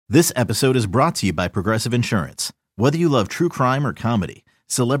This episode is brought to you by Progressive Insurance. Whether you love true crime or comedy,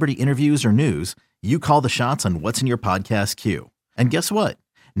 celebrity interviews or news, you call the shots on what's in your podcast queue. And guess what?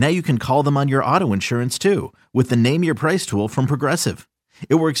 Now you can call them on your auto insurance too with the Name Your Price tool from Progressive.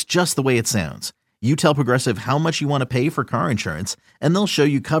 It works just the way it sounds. You tell Progressive how much you want to pay for car insurance, and they'll show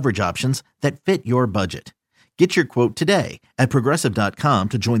you coverage options that fit your budget. Get your quote today at Progressive.com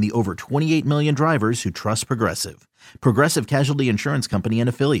to join the over 28 million drivers who trust Progressive. Progressive Casualty Insurance Company and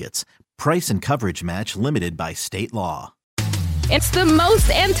Affiliates. Price and coverage match limited by state law. It's the most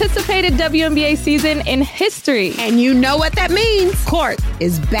anticipated WNBA season in history. And you know what that means. Court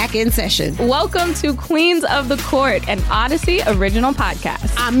is back in session. Welcome to Queens of the Court, an Odyssey original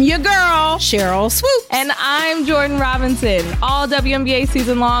podcast. I'm your girl, Cheryl Swoop. And I'm Jordan Robinson. All WNBA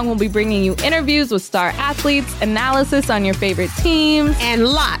season long, we'll be bringing you interviews with star athletes, analysis on your favorite teams, and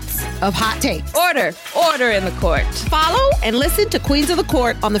lots of hot takes. Order in the court. Follow and listen to Queens of the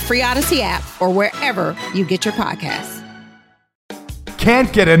Court on the free Odyssey app or wherever you get your podcasts.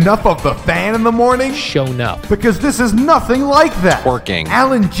 Can't get enough of the fan in the morning? Shown up. Because this is nothing like that. Working.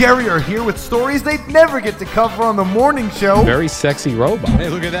 Al and Jerry are here with stories they'd never get to cover on the morning show. Very sexy robot. Hey,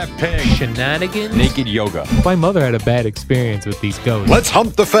 look at that pig. Shenanigans. Naked yoga. My mother had a bad experience with these ghosts. Let's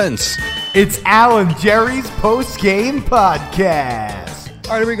hump the fence. It's Al and Jerry's post-game podcast.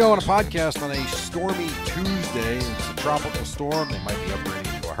 All right, here we go on a podcast on a stormy Tuesday. It's a tropical storm. They might be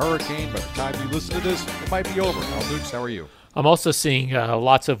upgrading to a hurricane. By the time you listen to this, it might be over. Al Dukes, how are you? I'm also seeing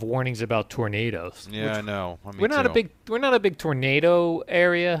lots of warnings about tornadoes. Yeah, I know. We're not a big tornado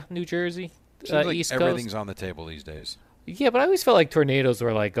area, New Jersey. Seems like East everything's Coast. on the table these days. Yeah, but I always felt like tornadoes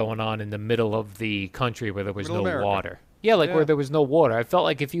were like going on in the middle of the country where there was Middle no America. water. Yeah, where there was no water. I felt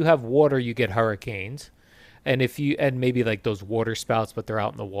like if you have water, you get hurricanes. And maybe like those water spouts, but they're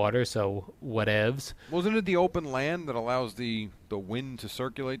out in the water, so whatevs. Wasn't it the open land that allows the wind to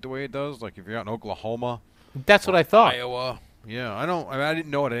circulate the way it does? Like if you're out in Oklahoma, That's what I thought. Iowa. Yeah, I didn't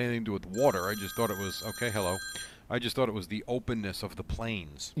know it had anything to do with water. I just thought it was I just thought it was the openness of the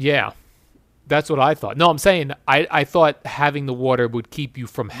plains. Yeah, that's what I thought. No, I'm saying I thought having the water would keep you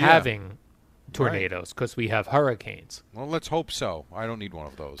from having tornadoes because we have hurricanes. Well, let's hope so. I don't need one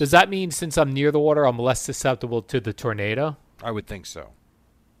of those. Does that mean since I'm near the water, I'm less susceptible to the tornado? I would think so.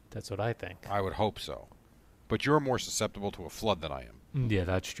 That's what I think. I would hope so. But you're more susceptible to a flood than I am. Yeah,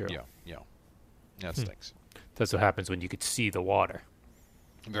 that's true. Yeah. That stinks. That's what happens when you could see the water.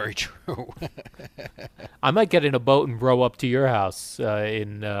 Very true. I might get in a boat and row up to your house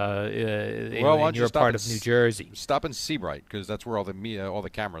in your part of New Jersey. Stop in Seabright because that's where all the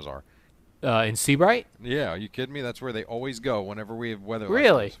cameras are. In Seabright? Yeah, are you kidding me? That's where they always go whenever we have weather.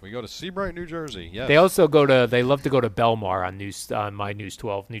 Really? Like this. We go to Seabright, New Jersey. Yes. They also they love to go to Belmar on my News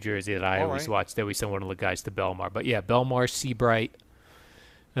 12 New Jersey that I always watch. They always send one of the guys to Belmar. But yeah, Belmar, Seabright,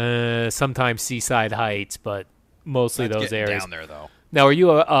 sometimes Seaside Heights, but mostly those areas. Down there though. Now, are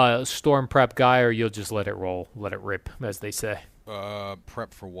you a storm prep guy, or you'll just let it roll, let it rip, as they say?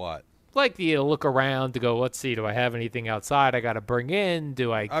 Prep for what? Like you look around to go, let's see, do I have anything outside I got to bring in?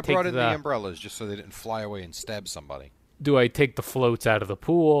 I brought in the umbrellas just so they didn't fly away and stab somebody. Do I take the floats out of the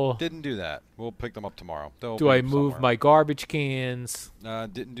pool? Didn't do that. We'll pick them up tomorrow. Do I move my garbage cans?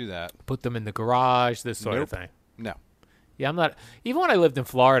 Didn't do that. Put them in the garage, this sort of thing? No. Yeah, I'm not. Even when I lived in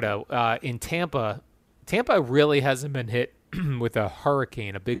Florida, in Tampa really hasn't been hit with a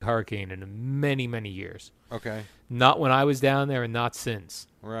big hurricane in many, many years. Okay. Not when I was down there and not since.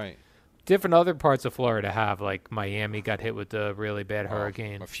 Right. Different other parts of Florida have, like Miami got hit with a really bad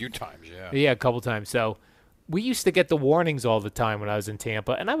hurricane. A few times, yeah. Yeah, a couple times. So we used to get the warnings all the time when I was in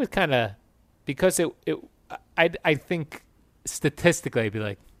Tampa, and I was kind of, because I think statistically I'd be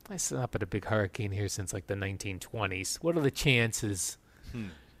like, it's not been a big hurricane here since like the 1920s. What are the chances?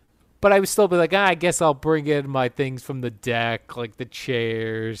 But I would still be like, I guess I'll bring in my things from the deck, like the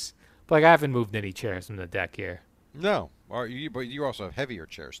chairs. But like I haven't moved any chairs from the deck here. No. But you also have heavier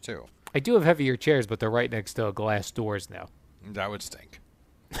chairs too. I do have heavier chairs, but they're right next to glass doors now. That would stink.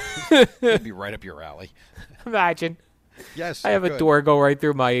 It'd be right up your alley. Imagine. Yes. I have a door go right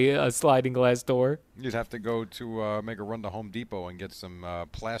through my sliding glass door. You'd have to go to make a run to Home Depot and get some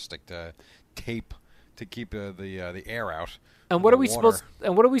plastic to tape to keep the air out. And what are we supposed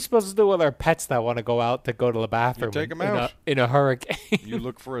to do with our pets that want to go out to go to the bathroom? You take them out in a hurricane. You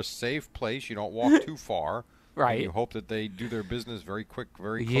look for a safe place. You don't walk too far. Right. And you hope that they do their business very quick,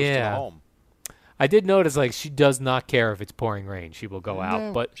 very close to the home. I did notice, like, she does not care if it's pouring rain. She will go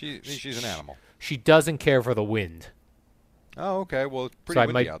out, but she's an animal. She doesn't care for the wind. Oh, okay. Well, it's pretty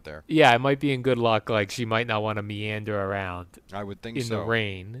windy out there. Yeah, I might be in good luck. Like, she might not want to meander around. I would think in the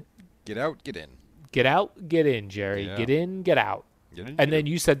rain. Get out, get in. Get out, get in, Jerry. Yeah. Get in, get out. And then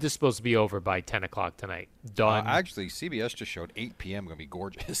you said this is supposed to be over by 10 o'clock tonight. Done. Actually, CBS just showed 8 p.m. going to be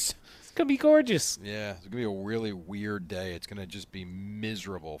gorgeous. It's going to be gorgeous. Yeah, it's going to be a really weird day. It's going to just be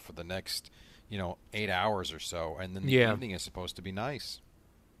miserable for the next, 8 hours or so. And then the evening is supposed to be nice.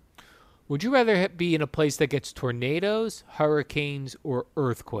 Would you rather be in a place that gets tornadoes, hurricanes, or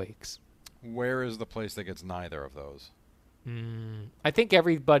earthquakes? Where is the place that gets neither of those? I think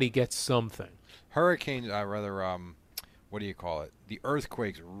everybody gets something. Hurricanes, what do you call it? The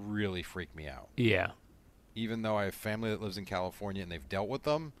earthquakes really freak me out. Yeah. Even though I have family that lives in California and they've dealt with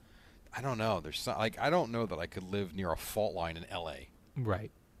them, I don't know. I don't know that I could live near a fault line in L.A.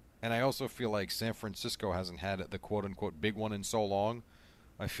 Right. And I also feel like San Francisco hasn't had the quote-unquote big one in so long.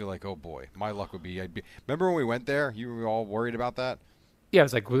 I feel like, oh, boy, my luck would be... Remember when we went there? You were all worried about that? Yeah, it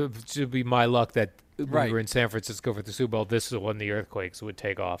was like, it should be my luck that we Right. were in San Francisco for the Super Bowl. This is when the earthquakes would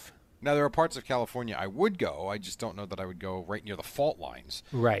take off. Now, there are parts of California I would go. I just don't know that I would go right near the fault lines.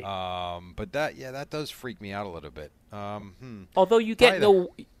 Right. But that does freak me out a little bit. Although you get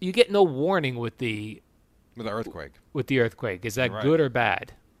no warning with the With the earthquake. Is that Right. good or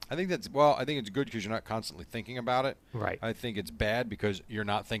bad? I think it's good because you're not constantly thinking about it. Right. I think it's bad because you're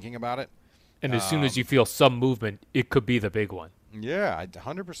not thinking about it. And as soon as you feel some movement, it could be the big one. Yeah,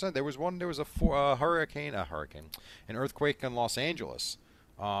 100%. There was an earthquake in Los Angeles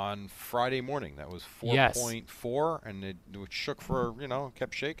on Friday morning. That was 4.4, and it shook for,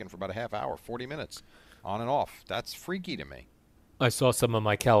 kept shaking for about a half hour, 40 minutes, on and off. That's freaky to me. I saw some of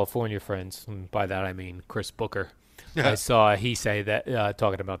my California friends, and by that I mean Chris Booker. I saw he say that,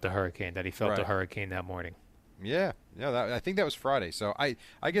 talking about the hurricane, that he felt the hurricane that morning. Yeah, I think that was Friday. So I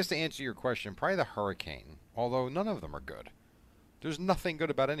guess to answer your question, probably the hurricane, although none of them are good. There's nothing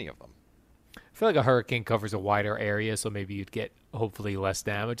good about any of them. I feel like a hurricane covers a wider area, so maybe you'd get hopefully less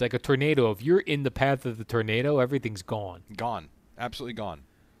damage. Like a tornado, if you're in the path of the tornado, everything's gone. Gone. Absolutely gone.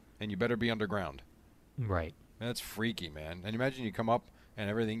 And you better be underground. Right. That's freaky, man. And imagine you come up and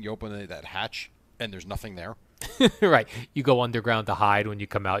everything, you open that hatch and there's nothing there. Right. You go underground to hide. When you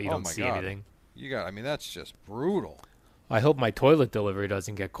come out, you Oh don't my see God. anything. That's just brutal. I hope my toilet delivery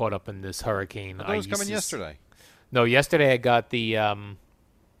doesn't get caught up in this hurricane. I thought it was coming yesterday. No, yesterday I got the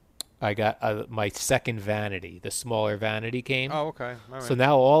my second vanity. The smaller vanity came. Oh, okay. All right. So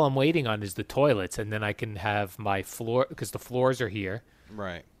now all I'm waiting on is the toilets, and then I can have my floor, because the floors are here.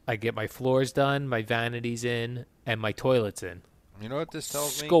 Right. I get my floors done, my vanities in, and my toilets in. You know what this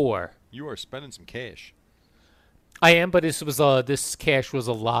tells me? Score. You are spending some cash. I am, but this cash was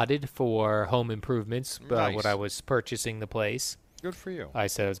allotted for home improvements Nice. when I was purchasing the place. Good for you. I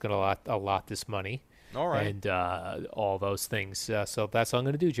said I was going to allot this money. All right. And all those things. So that's what I'm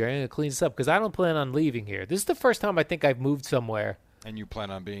going to do, Jerry. I'm going to clean this up because I don't plan on leaving here. This is the first time I think I've moved somewhere And you plan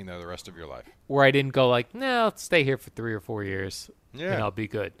on being there the rest of your life. where I didn't go like, no, I'll stay here for 3 or 4 years Yeah. and I'll be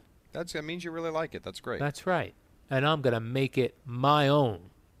good. That means you really like it. That's great. That's right. And I'm going to make it my own.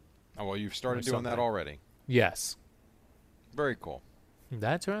 Oh, well, you've started Or doing that something. already. Yes. Very cool.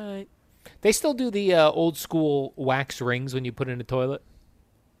 That's right. They still do the old school wax rings when you put in a toilet.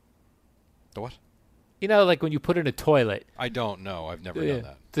 The what? You know, like when you put in a toilet. I don't know. I've never done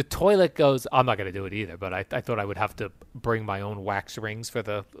that. The toilet goes, I'm not going to do it either, but I thought I would have to bring my own wax rings for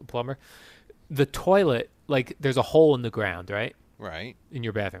the plumber. The toilet, like there's a hole in the ground, right? Right. In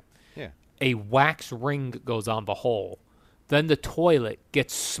your bathroom. Yeah. A wax ring goes on the hole. Then the toilet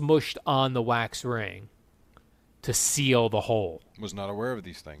gets smushed on the wax ring to seal the hole. Was not aware of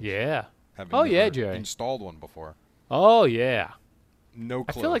these things. Yeah. Having Oh, yeah, never Jerry. installed one before. Oh, yeah. No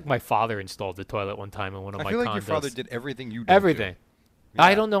I clue. feel like my father installed the toilet one time in one of I my feel like condos. your father did everything you did. Everything. Yeah.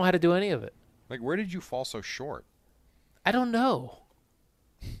 I don't know how to do any of it. Like, where did you fall so short? I don't know.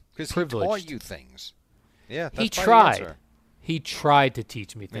 Because he Privileged. taught you things. Yeah, that's He probably the tried. answer. He tried to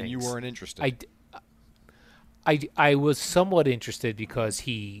teach me things. And you weren't interested. I was somewhat interested because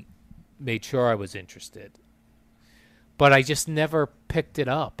he made sure I was interested. But I just never picked it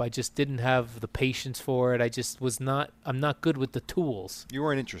up. I just didn't have the patience for it. I'm not good with the tools. You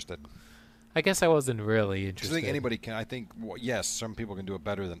weren't interested. I guess I wasn't really I interested. think anybody can. Yes, some people can do it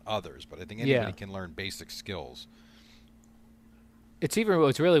better than others, but I think anybody can learn basic skills. It's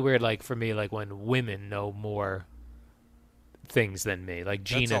really weird, like for me, like when women know more things than me. Like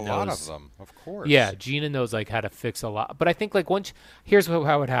Gina That's a knows lot of them, of course. Yeah, Gina knows like how to fix a lot. But I think like here's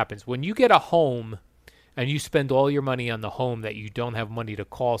how it happens. When you get a home and you spend all your money on the home that you don't have money to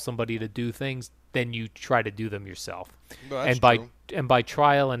call somebody to do things, then you try to do them yourself. Well, that's and true. by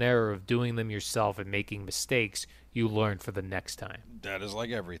trial and error of doing them yourself and making mistakes, you learn for the next time. That is like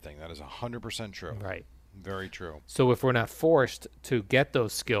everything. That is 100% true. Right. Very true. So if we're not forced to get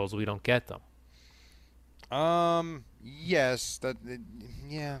those skills, we don't get them. Yes.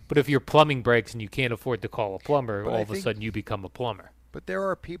 Yeah. But if your plumbing breaks and you can't afford to call a plumber, But all I of a think- sudden you become a plumber. But there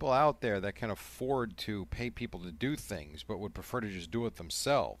are people out there that can afford to pay people to do things, but would prefer to just do it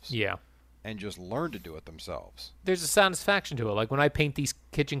themselves. Yeah. And just learn to do it themselves. There's a satisfaction to it. Like when I paint these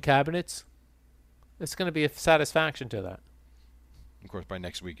kitchen cabinets, it's going to be a satisfaction to that. Of course, by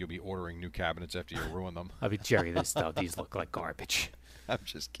next week you'll be ordering new cabinets after you ruin them. I mean, Jerry, these look like garbage. I'm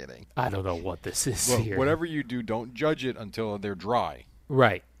just kidding. I don't know what this is Well, here. whatever you do, don't judge it until they're dry.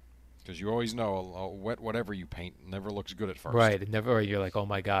 Right. Because you always know a wet whatever you paint never looks good at first. Right. It never. You're like, oh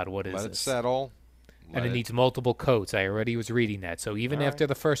my God, what is Let this? it settle. And it needs multiple coats. I already was reading that. So even All after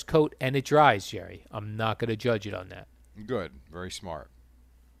the first coat and it dries, Jerry, I'm not going to judge it on that. Good. Very smart.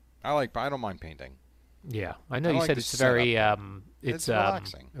 I don't mind painting. Yeah, I know I you like said the it's very It's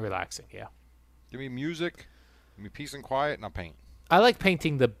relaxing. Relaxing, yeah. Give me music, give me peace and quiet, and I'll paint. I like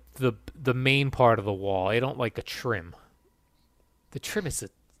painting the main part of the wall. I don't like a trim. The trim is a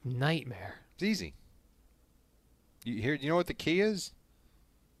nightmare. It's easy. You know what the key is?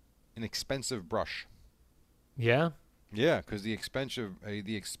 An expensive brush. Yeah? Yeah, because the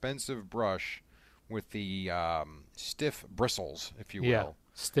expensive brush with the stiff bristles, if you will, Yeah,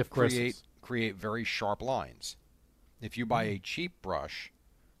 stiff bristles. create very sharp lines. If you buy a cheap brush,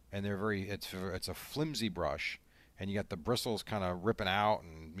 and it's a flimsy brush, and you got the bristles kind of ripping out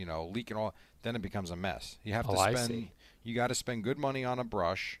and leaking all, then it becomes a mess. You have to I spend. see. You got to spend good money on a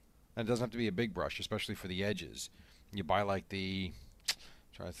brush, and it doesn't have to be a big brush, especially for the edges. You buy like the, I'm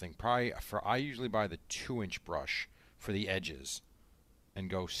trying to think, I usually buy the 2-inch brush for the edges, and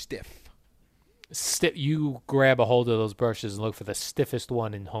go stiff. You grab a hold of those brushes and look for the stiffest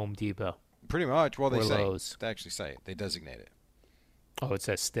one in Home Depot. Pretty much. Well, they Or say Lowe's. they actually say it. They designate it. Oh, it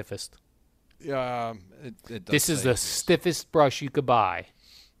says stiffest. It does This is say the it stiffest brush you could buy.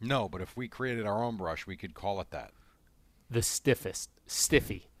 No, but if we created our own brush, we could call it that. The stiffest.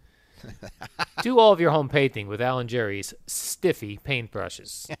 Stiffy. Do all of your home painting with Alan Jerry's Stiffy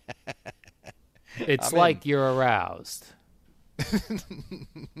paintbrushes. It's like you're aroused.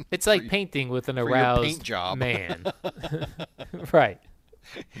 It's like painting with an your aroused paint job. man. Right.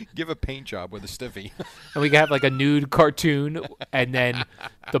 Give a paint job with a stiffy. And we can have like a nude cartoon, and then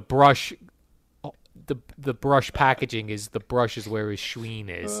the brush, the brush packaging is the brush is where his schween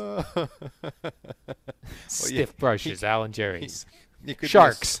is. Stiff brushes, Alan Jerry's. It could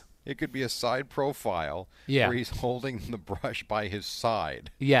Sharks. It could be a side profile Yeah. where he's holding the brush by his side,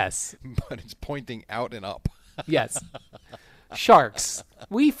 Yes. but it's pointing out and up. Yes. Sharks.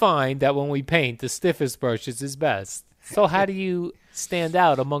 We find that when we paint, the stiffest brushes is best. So how do you stand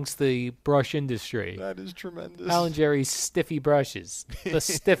out amongst the brush industry? That is tremendous. Alan Jerry's Stiffy brushes. The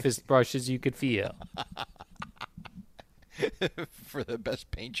stiffest brushes you could feel. For the best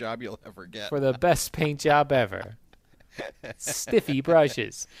paint job you'll ever get. For the best paint job ever. Stiffy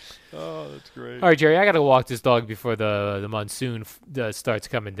brushes. Oh, that's great. All right, Jerry, I got to walk this dog before the monsoon starts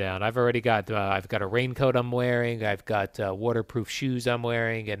coming down. I've already got I've got a raincoat I'm wearing. I've got waterproof shoes I'm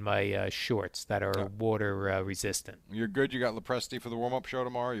wearing, and my shorts that are water resistant. You're good? You got Lepresti for the warm-up show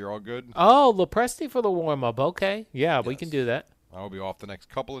tomorrow? You're all good? Oh, Lepresti for the warm-up. Okay. Yeah, we can do that. I'll be off the next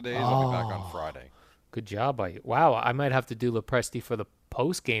couple of days. I'll be back on Friday. Good job by you. Wow, I might have to do Lepresti for the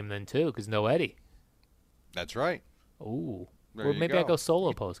post-game then, too, because no Eddie. That's right. Ooh. There Or you maybe I go. go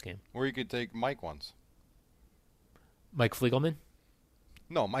solo post-game. Or you could take Mike once. Mike Fliegelman?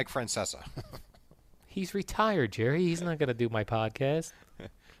 No, Mike Francesa. He's retired, Jerry. He's not going to do my podcast.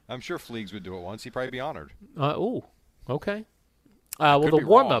 I'm sure Fleegs would do it once. He'd probably be honored. Ooh, okay. Well, could the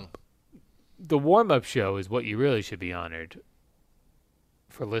be warm-up show is what you really should be honored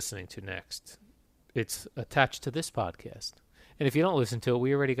for listening to next. It's attached to this podcast. And if you don't listen to it,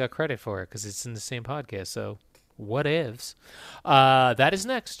 we already got credit for it because it's in the same podcast. So what ifs? That is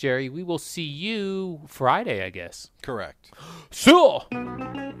next, Jerry. We will see you Friday, I guess. Correct. So.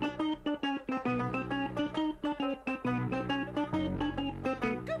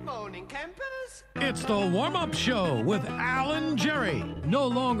 It's the warm-up show with Alan Jerry. No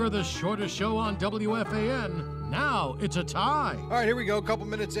longer the shortest show on WFAN. Now it's a tie. All right, here we go. A couple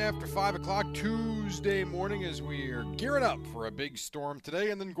minutes after 5 o'clock Tuesday morning as we are gearing up for a big storm today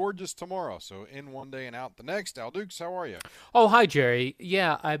and then gorgeous tomorrow. So in one day and out the next. Al Dukes, how are you? Oh, hi, Jerry.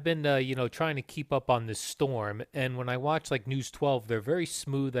 Yeah, I've been, trying to keep up on this storm. And when I watch, like, News 12, they're very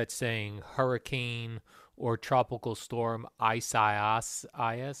smooth at saying hurricane or tropical storm Isaias.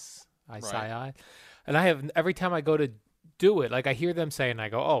 Isai. And I have, every time I go to do it, like, I hear them say, and I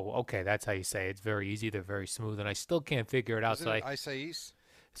go, oh, okay, that's how you say it. It's very easy. They're very smooth. And I still can't figure it out. Isn't So it Isaias?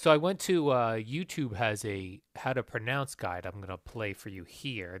 So I went to YouTube has a how to pronounce guide. I'm gonna play for you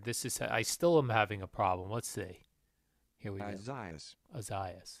here. This is I still am having a problem. Let's see. Here we go. Isaias.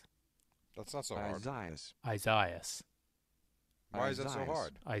 That's not so hard. Isaias. Why is that so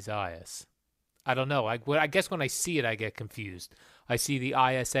hard? Isaias. I don't know. I guess when I see it, I get confused. I see the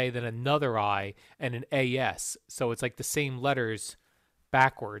ISA, then another I, and an AS. So it's like the same letters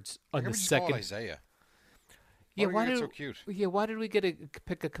backwards on the second. Call it Isaiah. Yeah, why did so cute? Yeah, why did we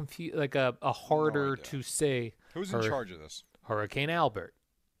pick a harder to say? Who's in charge of this? Hurricane Albert.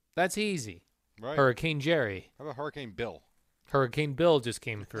 That's easy. Right. Hurricane Jerry. How about Hurricane Bill? Hurricane Bill just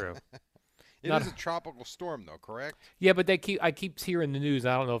came through. It is a tropical storm, though, correct? Yeah, but I keep hearing the news.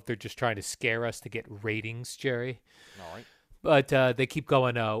 I don't know if they're just trying to scare us to get ratings, Jerry. All right. But they keep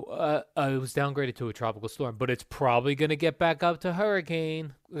going, it was downgraded to a tropical storm, but it's probably going to get back up to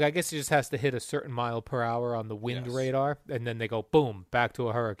hurricane. I guess it just has to hit a certain mile per hour on the wind radar, and then they go, boom, back to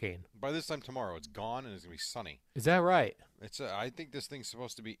a hurricane. By this time tomorrow, it's gone, and it's going to be sunny. Is that right? I think this thing's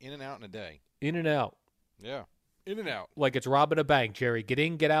supposed to be in and out in a day. In and out. Yeah. In and out. Like it's robbing a bank, Jerry. Get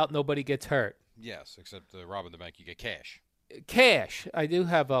in, get out, nobody gets hurt. Yes, except robbing the bank, you get cash. Cash. I do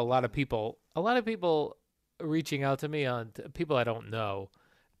have a lot of people reaching out to me on people I don't know,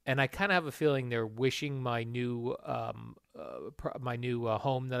 and I kind of have a feeling they're wishing my new home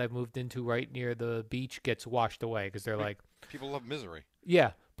that I've moved into right near the beach gets washed away because they're like, people love misery.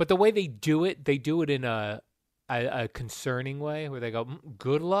 Yeah, but the way they do it in a concerning way where they go,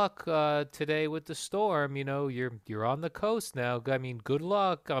 good luck today with the storm. You know, you're on the coast now. I mean, good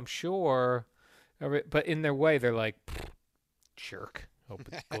luck, I'm sure. But in their way, they're like, jerk. Hope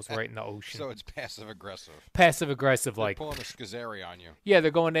it goes right in the ocean. So it's passive-aggressive. Passive-aggressive, they're like... pulling a Scazzeri on you. Yeah,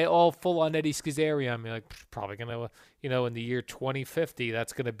 they're going all full-on Eddie Scazzeri on me. Like, probably going to, in the year 2050,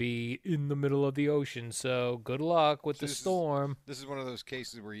 that's going to be in the middle of the ocean. So good luck with the storm. This is one of those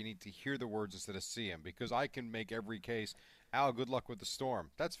cases where you need to hear the words instead of see them. Because I can make every case, Al, good luck with the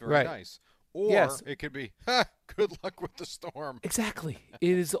storm. That's very nice. Or it could be, good luck with the storm. Exactly.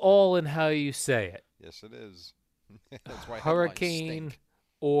 It is all in how you say it. Yes, it is. That's why hurricane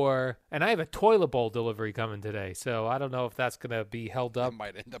and I have a toilet bowl delivery coming today, so I don't know if that's going to be held up. It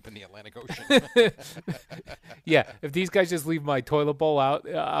might end up in the Atlantic Ocean. Yeah, if these guys just leave my toilet bowl out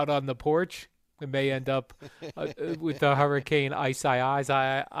on the porch, it may end up with the hurricane Isaias.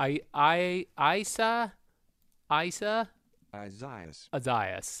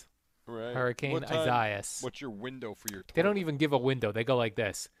 Right. Hurricane Isaias. What's your window for your toilet? They don't even give a window. They go like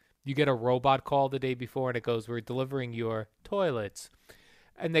this. You get a robot call the day before, and it goes, we're delivering your toilets.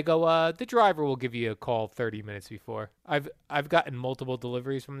 And they go, the driver will give you a call 30 minutes before. I've gotten multiple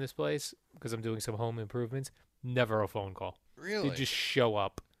deliveries from this place because I'm doing some home improvements. Never a phone call. Really? They just show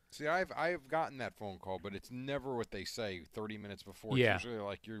up. See, I've gotten that phone call, but it's never what they say 30 minutes before. Yeah. It's usually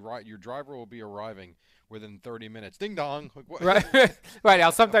like your driver will be arriving within 30 minutes. Ding dong. Like, what? Right. Right.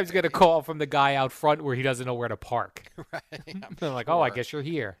 I'll sometimes get a call from the guy out front where he doesn't know where to park. Right. I'm like, oh, I guess you're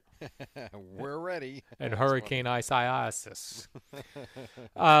here. We're ready. And Hurricane Isaias.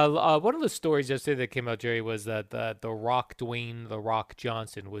 One of the stories yesterday that came out, Jerry, was that the Rock, Dwayne "The Rock"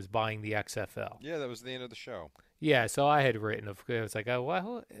 Johnson was buying the XFL. Yeah, that was the end of the show. Yeah, so I had written, it was like, oh,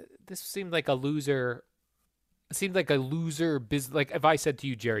 well, this seemed like a loser. It seemed like a loser business. Like if I said to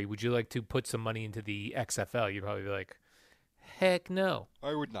you, Jerry, would you like to put some money into the XFL? You'd probably be like, heck no.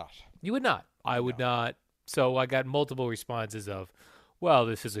 I would not. You would not. I would not. So I got multiple responses of, well,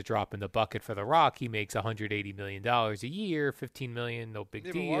 this is a drop in the bucket for The Rock. He makes $180 million a year, $15 million, no big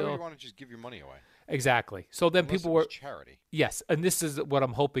deal. But why would you want to just give your money away? Exactly. So then Unless people it was were charity. Yes, and this is what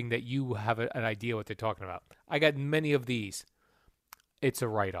I'm hoping that you have an idea what they're talking about. I got many of these. It's a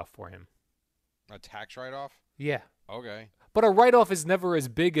write-off for him. A tax write-off? Yeah. Okay. But a write-off is never as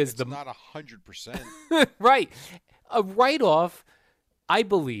big as it's not 100%. Right. A write-off, I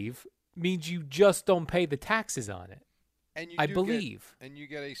believe, means you just don't pay the taxes on it. And you I believe. And you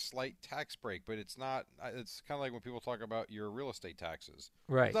get a slight tax break, but it's not. It's kind of like when people talk about your real estate taxes.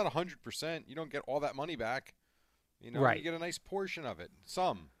 Right. It's not 100%. You don't get all that money back. You know, right. You get a nice portion of it.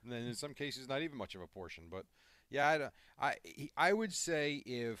 Some, and in some cases, not even much of a portion. But yeah, I would say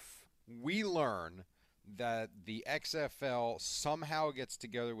if we learn that the XFL somehow gets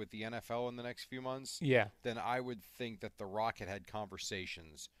together with the NFL in the next few months, then I would think that The Rock had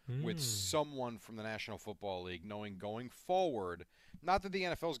conversations with someone from the National Football League, knowing going forward, not that the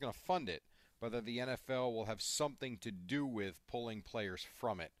NFL is going to fund it, but that the NFL will have something to do with pulling players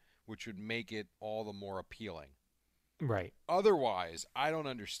from it, which would make it all the more appealing. Right. Otherwise, I don't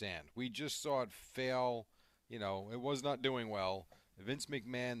understand. We just saw it fail. You know, it was not doing well. Vince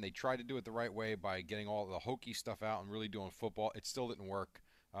McMahon, they tried to do it the right way by getting all the hokey stuff out and really doing football. It still didn't work.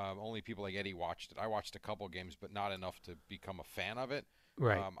 Only people like Eddie watched it. I watched a couple games, but not enough to become a fan of it.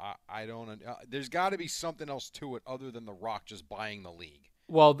 Right. I don't. There's got to be something else to it other than The Rock just buying the league.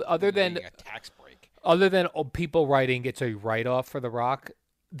 Well, other than a tax break, other than people writing it's a write-off for The Rock,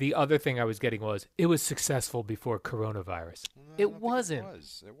 the other thing I was getting was it was successful before coronavirus. It wasn't.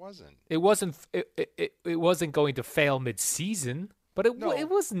 It wasn't. It wasn't going to fail mid-season, but it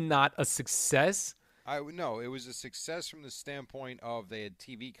was not a success. No, it was a success from the standpoint of they had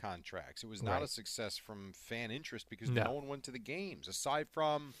TV contracts. It was not a success from fan interest because no one went to the games. Aside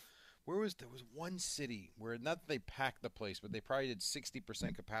from, there was one city where not that they packed the place, but they probably did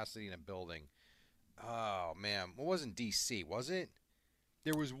 60% capacity in a building. Oh, man. It wasn't D.C., was it?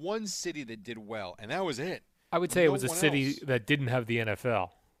 There was one city that did well, and that was it. I would say it was a city that didn't have the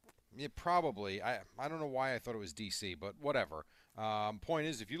NFL. Yeah, probably. I don't know why I thought it was D.C., but whatever. Point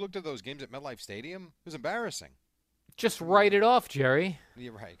is, if you looked at those games at MetLife Stadium, it was embarrassing. Just write it off, Jerry.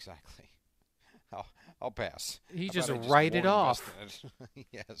 You're right, exactly. I'll pass. You just write it off.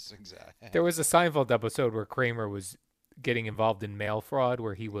 Yes, exactly. There was a Seinfeld episode where Kramer was getting involved in mail fraud,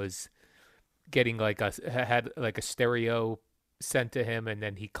 where he was getting had a stereo sent to him, and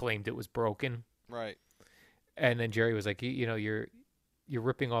then he claimed it was broken. Right. And then Jerry was like, you're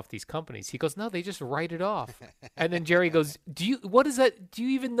ripping off these companies. He goes, no, they just write it off. And then Jerry goes, what is that? Do you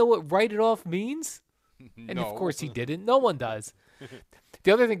even know what write it off means? And no. Of course he didn't. No one does.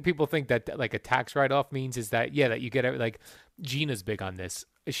 The other thing people think that like a tax write off means is that, that you get like Gina's big on this.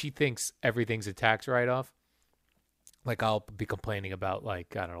 She thinks everything's a tax write off. Like I'll be complaining about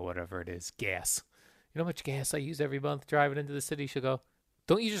like, I don't know, whatever it is, gas. You know how much gas I use every month driving into the city? She'll go,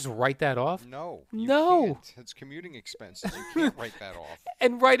 don't you just write that off? No. Can't. It's commuting expenses. You can't write that off.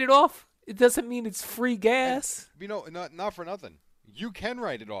 And write it off. It doesn't mean it's free gas. And, not for nothing. You can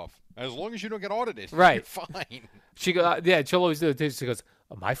write it off as long as you don't get audited. Right. You're fine. She'll always do it. She goes,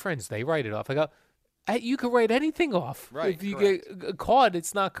 my friends, they write it off. I go, you can write anything off. Right. If you get caught,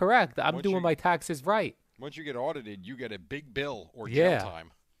 it's not correct. I'm doing my taxes right. Once you get audited, you get a big bill or jail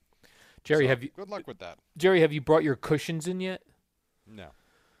time. Jerry, good luck with that. Jerry, have you brought your cushions in yet? No.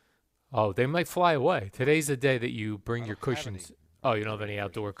 Oh, they might fly away. Today's the day that you bring your cushions. Oh, you don't have any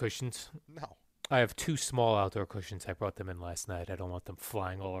outdoor cushions? No. I have 2 small outdoor cushions. I brought them in last night. I don't want them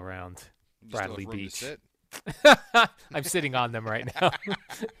flying all around Bradley Beach. I'm sitting on them right now.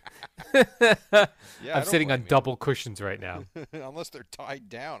 I'm sitting on double cushions right now. Unless they're tied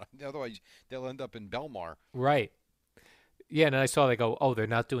down. Otherwise, they'll end up in Belmar. Right. Yeah, and I saw they go, they're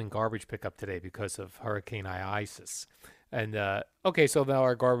not doing garbage pickup today because of Hurricane Isis. And, okay, so now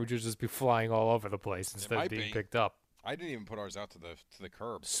our garbage will just be flying all over the place instead of being picked up. I didn't even put ours out to the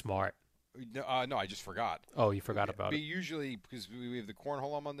curb. Smart. No, I just forgot. Oh, you forgot about it. Usually, because we have the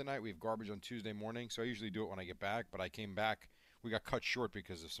cornhole on Monday night, we have garbage on Tuesday morning, so I usually do it when I get back. But I came back, we got cut short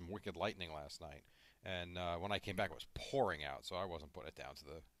because of some wicked lightning last night. And when I came back, it was pouring out, so I wasn't putting it down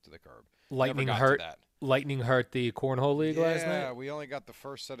to the curb. Lightning hurt the cornhole league last night? Yeah, we only got the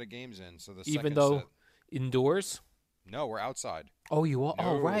first set of games in, so the even second though set, indoors? No, we're outside. Oh, you are?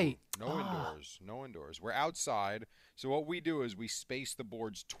 No, right. No indoors. We're outside. So what we do is we space the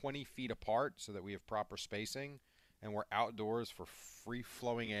boards 20 feet apart so that we have proper spacing, and we're outdoors for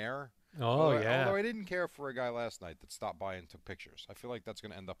free-flowing air. Although I didn't care for a guy last night that stopped by and took pictures. I feel like that's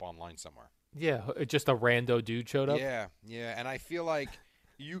going to end up online somewhere. Yeah, just a rando dude showed up? Yeah, and I feel like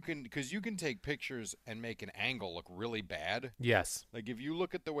you can take pictures and make an angle look really bad. Yes. Like if you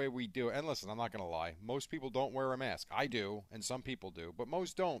look at the way we do it, and listen, I'm not going to lie, most people don't wear a mask. I do, and some people do, but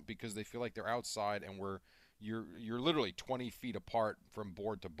most don't because they feel like they're outside and you're literally 20 feet apart from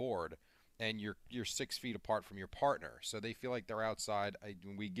board to board, and you're 6 feet apart from your partner. So they feel like they're outside.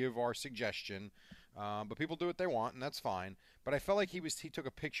 We give our suggestion, but people do what they want, and that's fine. But I felt like he took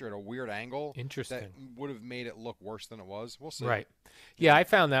a picture at a weird angle. Interesting. That would have made it look worse than it was. We'll see. Right. Yeah, I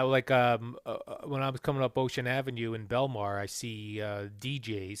found that like when I was coming up Ocean Avenue in Belmar, I see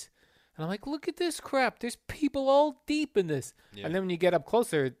DJs, and I'm like, look at this crap. There's people all deep in this. Yeah. And then when you get up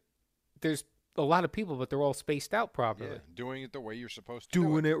closer, there's a lot of people, but they're all spaced out properly. Yeah, doing it the way you're supposed to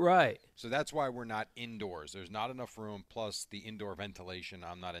doing it right. So that's why we're not indoors. There's not enough room, plus the indoor ventilation.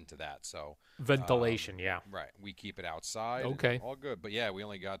 I'm not into that. So ventilation, yeah. Right. We keep it outside. Okay. All good. But, yeah, we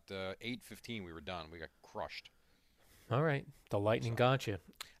only got 8:15. We were done. We got crushed. All right. The lightning got you.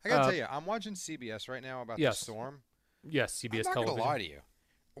 I got to tell you, I'm watching CBS right now about the storm. Yes, CBS television. I'm not going to lie to you.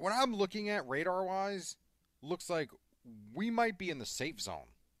 What I'm looking at radar-wise looks like we might be in the safe zone.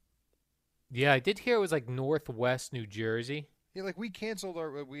 Yeah, I did hear it was like northwest New Jersey. Yeah, like we canceled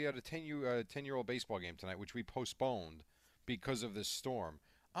we had a 10-year-old baseball game tonight, which we postponed because of this storm.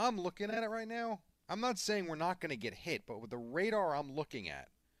 I'm looking at it right now. I'm not saying we're not going to get hit, but with the radar I'm looking at,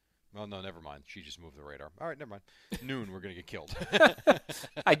 Well, no, never mind. She just moved the radar. All right, never mind. Noon, we're going to get killed.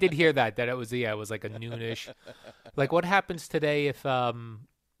 I did hear that it was like a noonish. Like, what happens today if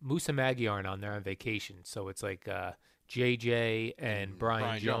Moose and Maggie aren't on there on vacation? So it's like JJ and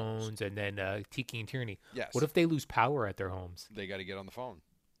Brian Jones and then Tiki and Tierney. Yes. What if they lose power at their homes? They got to get on the phone.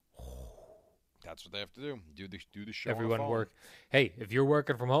 That's what they have to do. Do the show. Everyone on the phone. work. Hey, if you're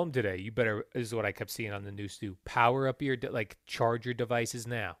working from home today, you better. This is what I kept seeing on the news too. Power up your charge your devices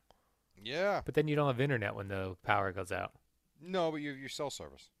now. Yeah. But then you don't have internet when the power goes out. No, but you have your cell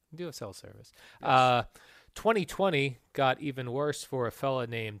service. You do have cell service. Yes. 2020 got even worse for a fella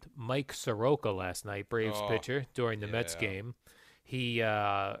named Mike Soroka last night, Braves pitcher, during the Mets game. He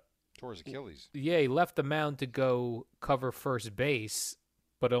tore his Achilles. Yeah, he left the mound to go cover first base,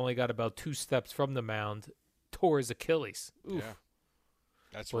 but only got about 2 steps from the mound, tore his Achilles. Oof. Yeah.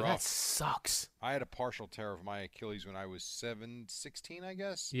 That's rough. rough. That sucks. I had a partial tear of my Achilles when I was 16, I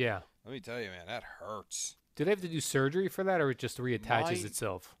guess. Yeah. Let me tell you, man, that hurts. Did they have to do surgery for that, or it just reattaches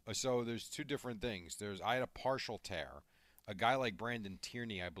itself? So there's two different things. I had a partial tear. A guy like Brandon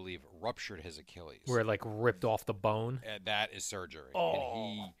Tierney, I believe, ruptured his Achilles. Where it ripped off the bone? And that is surgery. Oh.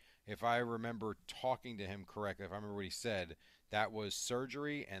 And if I remember talking to him correctly, if I remember what he said, that was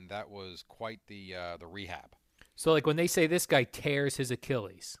surgery, and that was quite the rehab. So, when they say this guy tears his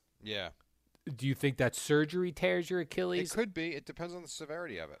Achilles, yeah, do you think that surgery tears your Achilles? It could be. It depends on the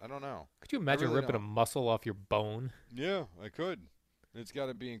severity of it. I don't know. Could you imagine ripping a muscle off your bone? Yeah, I could. It's got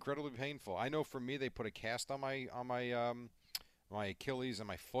to be incredibly painful. I know for me, they put a cast on my Achilles and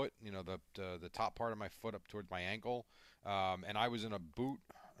my foot. You know, the top part of my foot up towards my ankle, and I was in a boot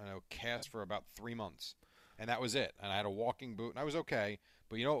and a cast for about 3 months, and that was it. And I had a walking boot, and I was okay.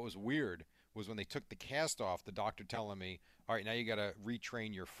 But you know what was weird was when they took the cast off, the doctor telling me, all right, now you got to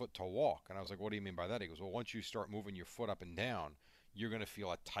retrain your foot to walk. And I was like, what do you mean by that? He goes, well, once you start moving your foot up and down, you're going to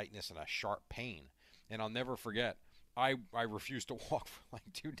feel a tightness and a sharp pain. And I'll never forget, I refused to walk for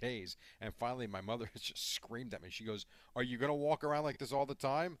 2 days. And finally, my mother just screamed at me. She goes, are you going to walk around like this all the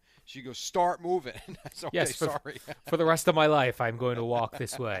time? She goes, start moving. And I said, okay, yes, sorry. For the rest of my life, I'm going to walk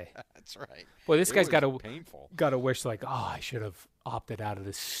this way. That's right. Boy, this guy's got to wish I should have opted out of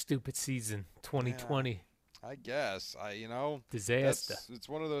this stupid season, 2020. Yeah, I guess. Disaster. It's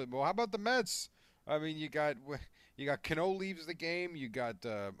one of the. Well, how about the Mets? I mean, you got Cano leaves the game. You got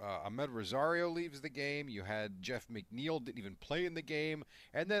Ahmed Rosario leaves the game. You had Jeff McNeil didn't even play in the game.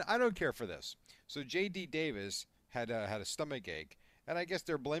 And then I don't care for this. So J.D. Davis had a stomach ache, and I guess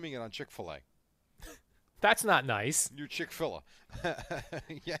they're blaming it on Chick-fil-A. That's not nice. You're Chick-fil-A.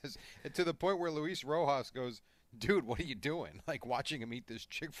 Yes, and to the point where Luis Rojas goes, dude, what are you doing? Watching him eat this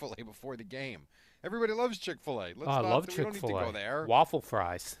Chick-fil-A before the game. Everybody loves Chick-fil-A. I love Chick-fil-A. We don't need to go there. Waffle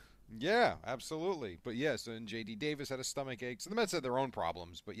fries. Yeah, absolutely. But yes, and J.D. Davis had a stomach ache. So the Mets had their own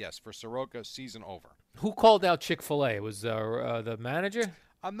problems. But yes, for Soroka, season over. Who called out Chick-fil-A? Was the manager?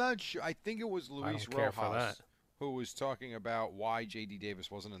 I'm not sure. I think it was Luis Rojas who was talking about why J.D. Davis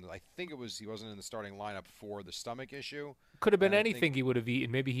wasn't in. I think it was he wasn't in the starting lineup for the stomach issue. Could have been anything he would have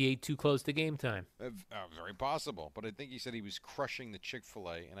eaten. Maybe he ate too close to game time. Very possible. But I think he said he was crushing the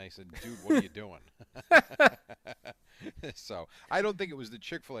Chick-fil-A. And I said, dude, what are you doing? So I don't think it was the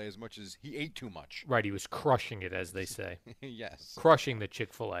Chick-fil-A as much as he ate too much. Right. He was crushing it, as they say. Yes. Crushing the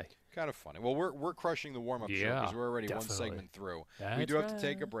Chick-fil-A. Kind of funny. Well, we're crushing the warm-up show because we're already one segment through. We do have to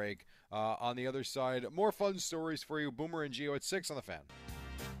take a break. On the other side, more fun stories for you. Boomer and Gio at 6 on the Fan.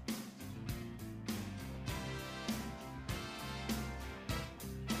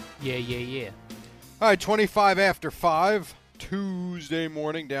 Yeah. All right, 25 after 5, Tuesday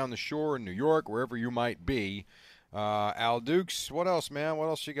morning down the shore in New York, wherever you might be. Al Dukes, what else, man? What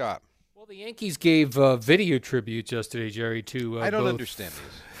else you got? Well, the Yankees gave video tributes yesterday, Jerry, to I don't understand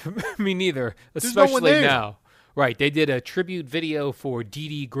these. Me neither, There's no one especially there. now. Right, they did a tribute video for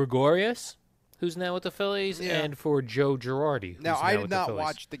Didi Gregorius, who's now with the Phillies, and for Joe Girardi, who's now now I with did the not Phillies.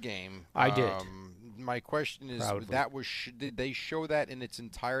 watch the game. I did. My question is, Proudly. did they show that in its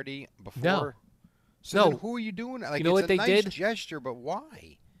entirety before? No. So No. then who are you doing? You know what they nice did? gesture, but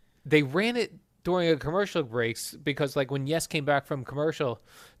why? They ran it during a commercial breaks because, when Yes came back from commercial,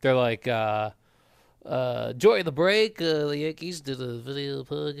 they're like, during the break, the Yankees did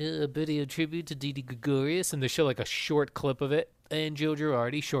a video tribute to Didi Gregorius, and they show a short clip of it, and Joe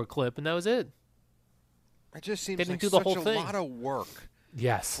Girardi, short clip, and that was it. It just seems They didn't like do the such whole a thing. lot of work.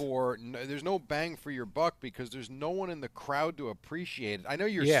 Yes. There's no bang for your buck because there's no one in the crowd to appreciate it. I know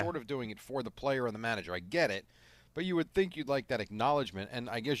you're sort of doing it for the player and the manager. I get it. But you would think you'd like that acknowledgement, and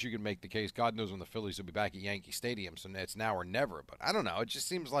I guess you could make the case, God knows when the Phillies will be back at Yankee Stadium, so it's now or never. But I don't know. It just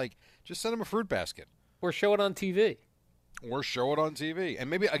seems like just send them a fruit basket. Or show it on TV. Or show it on TV. And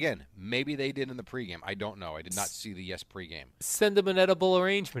maybe they did in the pregame. I don't know. I did not see the Yes pregame. Send them an edible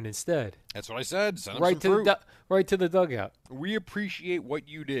arrangement instead. That's what I said. Send them Right some fruit. Right to the dugout. We appreciate what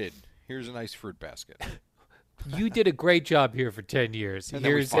you did. Here's a nice fruit basket. You did a great job here for 10 years. And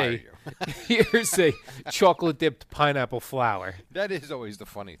then we fire you. Here's a chocolate-dipped pineapple flower. That is always the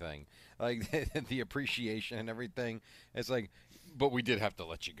funny thing. Like, the appreciation and everything. It's like, but we did have to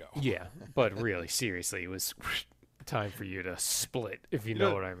let you go. Yeah, but really, seriously, it was time for you to split, if you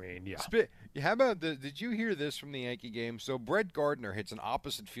know what I mean. Yeah. How about did you hear this from the Yankee game? So Brett Gardner hits an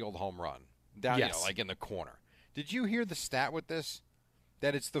opposite field home run down, like in the corner. Did you hear the stat with this?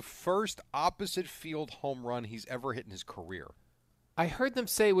 That it's the first opposite field home run he's ever hit in his career. I heard them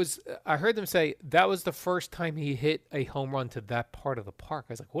say that was the first time he hit a home run to that part of the park.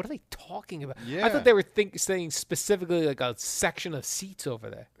 I was like, what are they talking about? Yeah. I thought they were saying specifically like a section of seats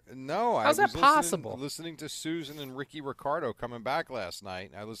over there. No, how's that possible? Listening to Susan and Ricky Ricardo coming back last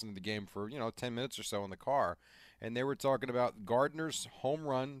night. I listened to the game for 10 minutes or so in the car, and they were talking about Gardner's home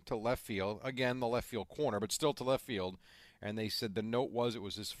run to left field. Again, the left field corner, but still to left field. And they said the note was it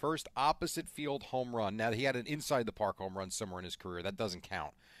was his first opposite field home run. Now, he had an inside the park home run somewhere in his career. That doesn't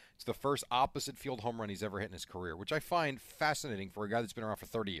count. It's the first opposite field home run he's ever hit in his career, which I find fascinating for a guy that's been around for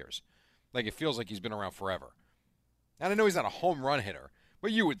 30 years. Like, it feels like he's been around forever. And I know he's not a home run hitter,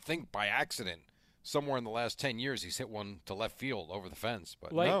 but you would think by accident somewhere in the last 10 years he's hit one to left field over the fence.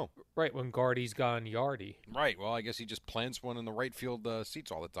 But no. Right, when Gardy's gone yardy. Right, well, I guess he just plants one in the right field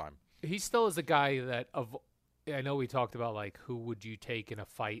seats all the time. He still is a guy that I know we talked about, like, who would you take in a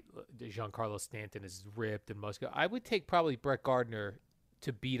fight? Giancarlo Stanton is ripped and muscular. I would take probably Brett Gardner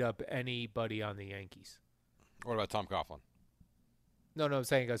to beat up anybody on the Yankees. What about Tom Coughlin? No, I'm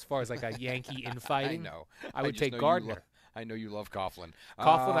saying as far as like a Yankee infighting. I know. I would take Gardner. I know you love Coughlin.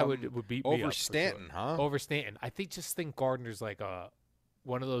 Coughlin would beat me over up Stanton, for sure. huh? Over Stanton. I think Gardner's like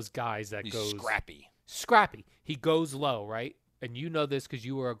one of those guys that He's goes scrappy. He goes low, right? And you know this because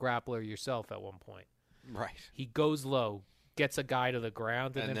you were a grappler yourself at one point. Right. He goes low, gets a guy to the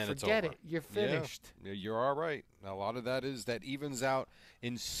ground, and then forget it. You're finished. Yeah, you're all right. A lot of that evens out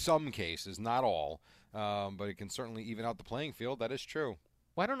in some cases, not all, but it can certainly even out the playing field. That is true.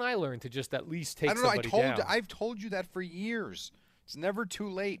 Why don't I learn to just at least take somebody down? I've told you that for years. It's never too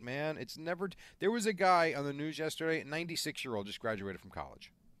late, man. It's never. There was a guy on the news yesterday, a 96-year-old, just graduated from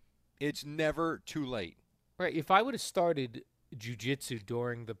college. It's never too late. Right. If I would have started jiu-jitsu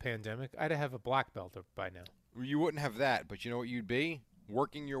during the pandemic, I'd have a black belt by now. You wouldn't have that, but you know what you'd be?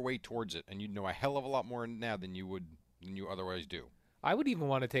 Working your way towards it, and you'd know a hell of a lot more now than you otherwise do. I would even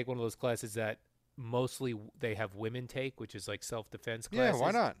want to take one of those classes that mostly they have women take, which is like self-defense classes. Yeah,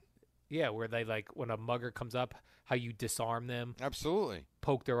 why not? Yeah, where they like when a mugger comes up, how you disarm them. Absolutely.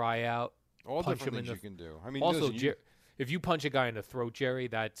 Poke their eye out. All punch different them things you can do. I mean, also, if you punch a guy in the throat, Jerry,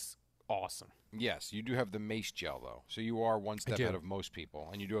 that's awesome. Yes, you do have the mace gel, though. So you are one step ahead of most people.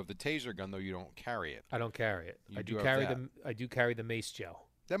 And you do have the taser gun, though you don't carry it. I don't carry it. I do carry the mace gel.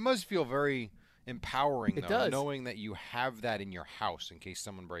 That must feel very empowering, It does. knowing that you have that in your house in case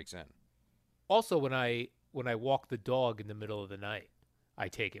someone breaks in. Also, when I walk the dog in the middle of the night, I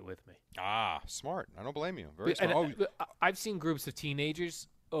take it with me. Ah, smart. I don't blame you. Very smart. I've seen groups of teenagers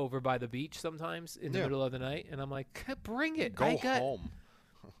over by the beach sometimes in the middle of the night, and I'm like, bring it. Go home.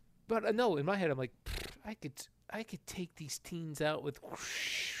 But no, in my head, I'm like, I could take these teens out with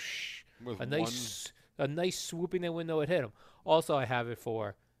a nice swooping the window and hit them. Also, I have it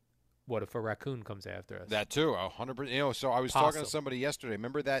for what if a raccoon comes after us? That too, 100%. So I was talking to somebody yesterday.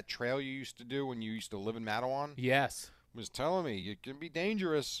 Remember that trail you used to do when you used to live in Mattawan? Yes. Was telling me it can be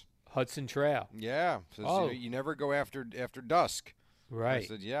dangerous. Hudson Trail. Yeah. Says, you never go after dusk. Right. I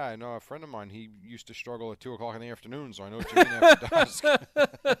said, yeah, I know a friend of mine. He used to struggle at 2 o'clock in the afternoon, so I know what you mean after dusk.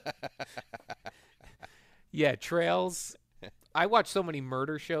 Yeah, trails. I watch so many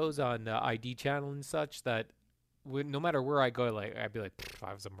murder shows on ID channel and such that no matter where I go, like I'd be like, if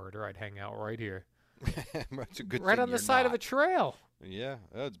I was a murderer, I'd hang out right here. That's a good right thing on the side of a trail. Yeah,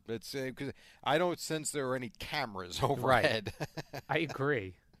 it's because I don't sense there are any cameras overhead. Right. I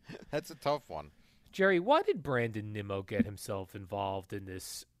agree. That's a tough one. Jerry, why did Brandon Nimmo get himself involved in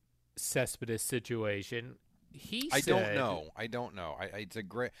this Cespedes situation? I don't know. It's a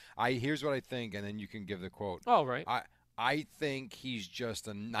great. Here's what I think, and then you can give the quote. Oh, right. I think he's just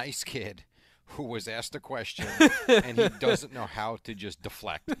a nice kid who was asked a question and he doesn't know how to just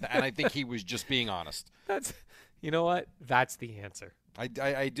deflect. And I think he was just being honest. You know what? That's the answer. I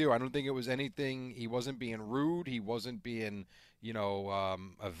do. I don't think it was anything. He wasn't being rude. He wasn't being,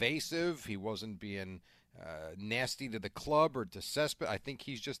 evasive. He wasn't being nasty to the club or to Cespedes. I think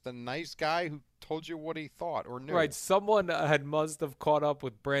he's just a nice guy who told you what he thought or knew. Right. Someone must have caught up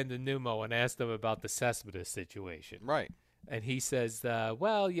with Brandon Nimmo and asked him about the Cespedes situation. Right. And he says,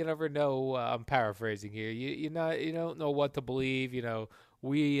 well, you never know. I'm paraphrasing here. You don't know what to believe.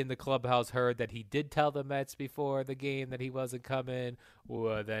 We in the clubhouse heard that he did tell the Mets before the game that he wasn't coming.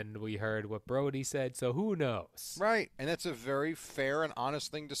 Then we heard what Brody said. So who knows? Right. And that's a very fair and honest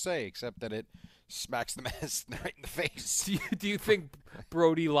thing to say, except that it smacks the Mets right in the face. Do you think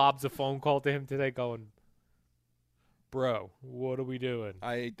Brody lobs a phone call to him today going, bro, what are we doing?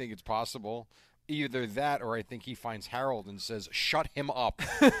 I think it's possible. Either that or I think he finds Harold and says, shut him up.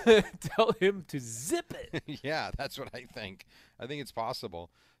 Tell him to zip it. Yeah, that's what I think. I think it's possible.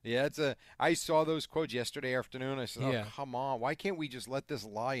 Yeah, I saw those quotes yesterday afternoon. I said, oh, come on. Why can't we just let this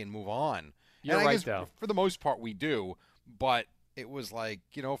lie and move on? You're and I right, guess though. For the most part, we do. But it was like,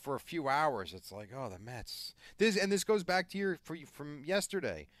 for a few hours, it's like, oh, the Mets. This goes back to from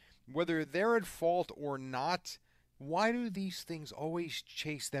yesterday. Whether they're at fault or not, why do these things always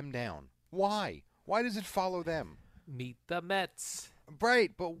chase them down? Why? Why does it follow them? Meet the Mets.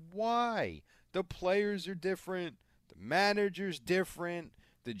 Right, but why? The players are different. The manager's different.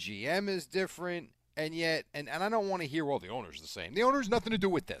 The GM is different. And yet, and I don't want to hear, well, the owner's the same. The owner's nothing to do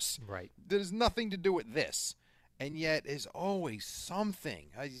with this. Right. There's nothing to do with this. And yet, there's always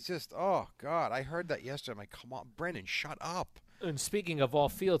something. Oh, God. I heard that yesterday. I'm like, come on, Brendan, shut up. And speaking of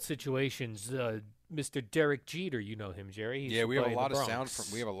off-field situations, Mr. Derek Jeter, you know him, Jerry. Yeah, we have a lot of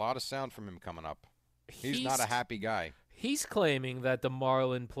sound from him coming up. He's not a happy guy. He's claiming that the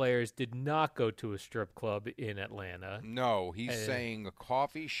Marlin players did not go to a strip club in Atlanta. No, he's saying a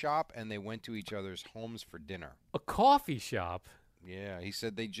coffee shop, and they went to each other's homes for dinner. A coffee shop? Yeah, he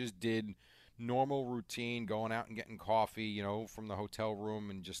said they just did normal routine, going out and getting coffee, from the hotel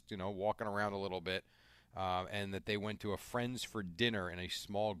room and just, walking around a little bit, and that they went to a friends for dinner in a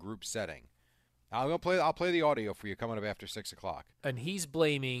small group setting. I'll play the audio for you coming up after 6 o'clock. And he's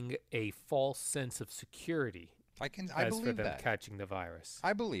blaming a false sense of security. I as believe for them that. Catching the virus.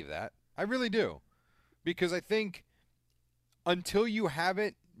 I believe that. I really do. Because I think until you have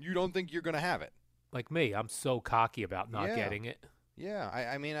it, you don't think you're going to have it. Like me, I'm so cocky about not getting it. Yeah,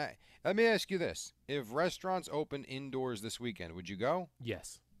 I mean, let me ask you this. If restaurants open indoors this weekend, would you go?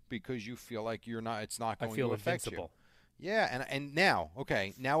 Yes. Because you feel like it's not going to affect invincible. you. Yeah, and now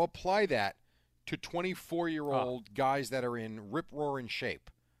apply that to 24-year-old guys that are in rip-roaring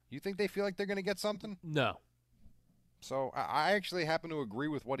shape. You think they feel like they're going to get something? No. So I actually happen to agree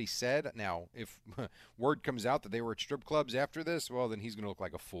with what he said. Now, if word comes out that they were at strip clubs after this, well, then he's going to look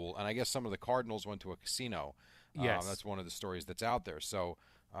like a fool. And I guess some of the Cardinals went to a casino. Yes. That's one of the stories that's out there. So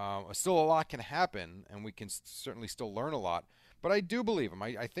still a lot can happen, and we can certainly still learn a lot. But I do believe him.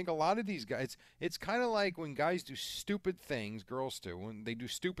 I think a lot of these guys, it's kind of like when guys do stupid things, girls do, when they do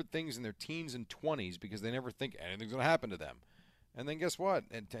stupid things in their teens and 20s because they never think anything's going to happen to them. And then guess what?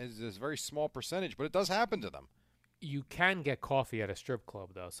 It's a very small percentage, but it does happen to them. You can get coffee at a strip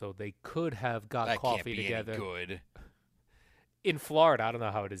club, though, so they could have got coffee together. That can't be any good. In Florida, I don't know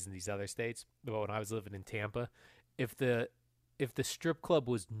how it is in these other states, but when I was living in Tampa, if the strip club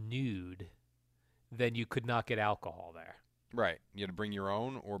was nude, then you could not get alcohol there. Right. You had to bring your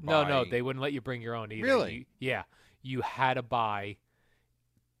own or buy? No, they wouldn't let you bring your own either. Really? You had to buy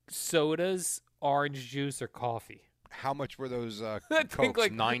sodas, orange juice, or coffee. How much were those Cokes?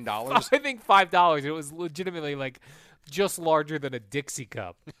 Like $9? I think $5. It was legitimately like just larger than a Dixie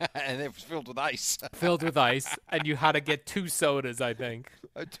cup. And it was filled with ice. Filled with ice. And you had to get 2 sodas, I think.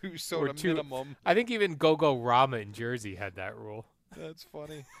 A 2-soda minimum. I think even Go-Go Rama in Jersey had that rule. That's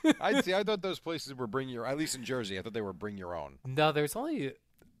funny. I thought those places were at least in Jersey, I thought they were bring your own. No, there's only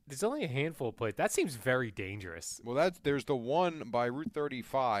a handful of places. That seems very dangerous. Well, there's the one by Route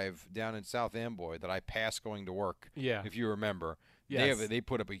 35 down in South Amboy that I passed going to work. Yeah. If you remember. Yes. They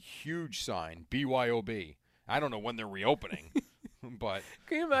put up a huge sign, BYOB. I don't know when they're reopening, but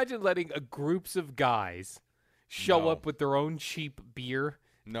can you imagine letting groups of guys show up with their own cheap beer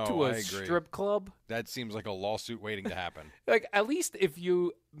to a strip club? That seems like a lawsuit waiting to happen. Like, at least if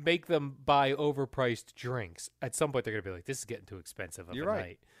you make them buy overpriced drinks, at some point they're going to be like, this is getting too expensive of You're a right.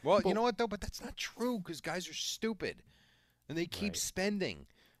 night. Well, you know what, though? But that's not true because guys are stupid, and they keep spending.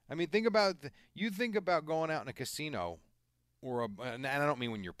 I mean, think about going out in a casino, and I don't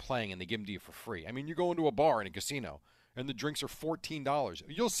mean when you're playing and they give them to you for free. I mean, you go into a bar in a casino, and the drinks are $14.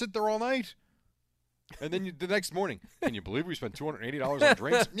 You'll sit there all night. And then the next morning, can you believe we spent $280 on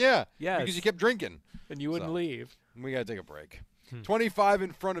drinks? Yeah. Yes. Because you kept drinking. And you wouldn't leave. We got to take a break. 25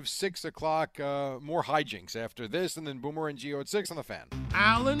 in front of 6 o'clock. More hijinks after this, and then Boomer and Gio at 6 on the Fan.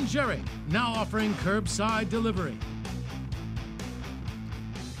 Alan Jerry, now offering curbside delivery.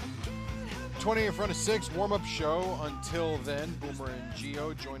 20 in front of 6, warm-up show. Until then, Boomer and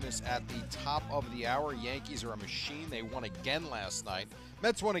Gio join us at the top of the hour. Yankees are a machine. They won again last night.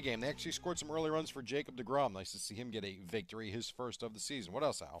 Mets won a game. They actually scored some early runs for Jacob deGrom. Nice to see him get a victory, his first of the season. What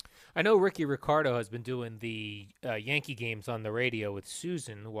else, Al? I know Ricky Ricardo has been doing the Yankee games on the radio with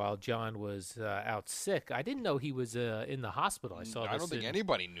Susan while John was out sick. I didn't know he was in the hospital. I don't think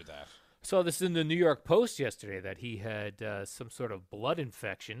anybody knew that. Saw this in the New York Post yesterday that he had some sort of blood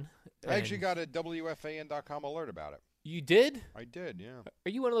infection. I actually got a WFAN.com alert about it. You did? I did, yeah.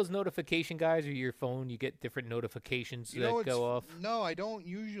 Are you one of those notification guys, or your phone, you get different notifications that go off? No, I don't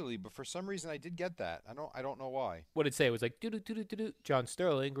usually, but for some reason I did get that. I don't know why. What did it say? It was like, doo-doo-doo-doo-doo. John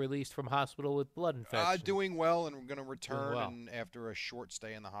Sterling released from hospital with blood infection. Doing well, and we're going to return after a short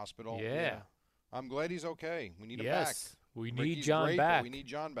stay in the hospital. Yeah. I'm glad he's okay. We need him back. We need Ricky's John great, back. But we need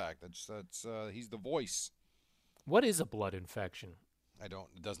John back. That's he's the voice. What is a blood infection? It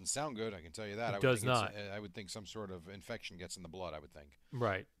doesn't sound good, I can tell you that. It does not. I would think some sort of infection gets in the blood, I would think.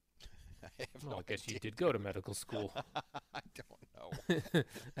 Right. I guess you did go to medical school. I don't know.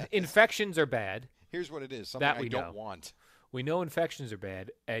 Infections are bad. Here's what it is. Something I don't want. We know infections are bad,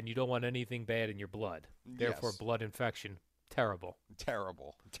 and you don't want anything bad in your blood. Therefore, blood infection, terrible.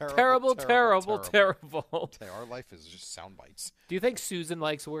 Terrible. Our life is just sound bites. Do you think Susan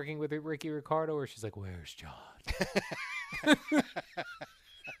likes working with Ricky Ricardo, or she's like, where's John?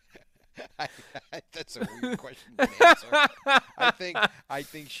 That's a weird question to answer. I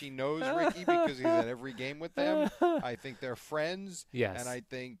think she knows Ricky because he's at every game with them. I think they're friends. Yes. And I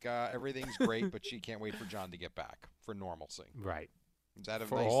think everything's great, but she can't wait for John to get back for normalcy. Right. Is that a nice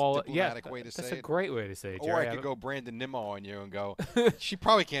diplomatic way to say it? That's a great way to say it, Jerry. Or I could go Brandon Nimmo on you and go, she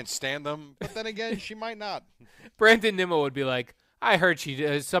probably can't stand them, but then again, she might not. Brandon Nimmo would be like, I heard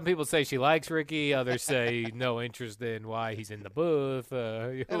some people say she likes Ricky, others say no interest in why he's in the booth.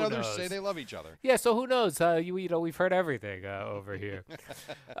 And others say they love each other. Yeah, so who knows? We've heard everything over here.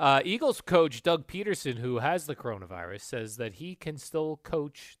 Eagles coach Doug Peterson, who has the coronavirus, says that he can still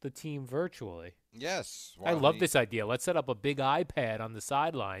coach the team virtually. Yes. I love this idea. Let's set up a big iPad on the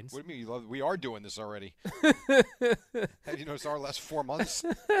sidelines. What do you mean? We are doing this already. Have you noticed our last 4 months?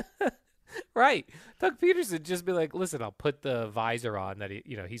 Right. Doug Peterson just be like, listen, I'll put the visor on that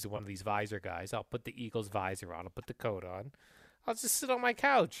he's one of these visor guys. I'll put the Eagles visor on. I'll put the coat on. I'll just sit on my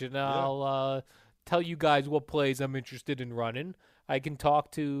couch and I'll tell you guys what plays I'm interested in running. I can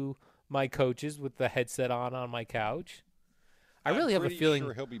talk to my coaches with the headset on my couch. I really have a feeling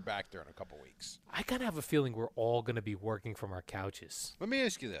sure he'll be back there in a couple weeks. I kind of have a feeling we're all going to be working from our couches. Let me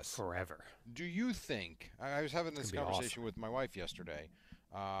ask you this. Forever. Do you think, I was having this conversation with my wife yesterday,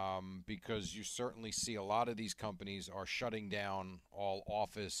 because you certainly see a lot of these companies are shutting down all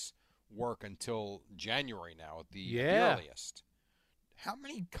office work until January now at the earliest. How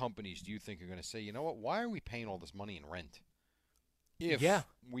many companies do you think are going to say, you know what, why are we paying all this money in rent? If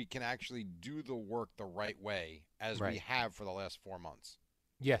we can actually do the work the right way as we have for the last 4 months.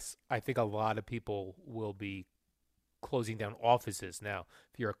 Yes, I think a lot of people will be closing down offices. Now,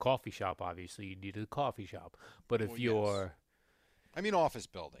 if you're a coffee shop, obviously you need a coffee shop. But if you're... I mean office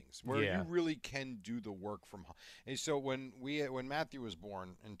buildings where you really can do the work from home. And so when Matthew was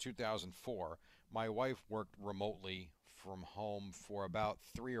born in 2004, my wife worked remotely from home for about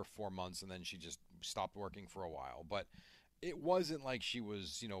 3 or 4 months, and then she just stopped working for a while. But it wasn't like she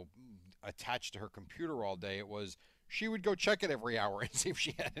was, attached to her computer all day. It was she would go check it every hour and see if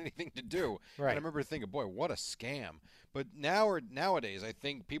she had anything to do. Right. And I remember thinking, boy, what a scam. But nowadays, I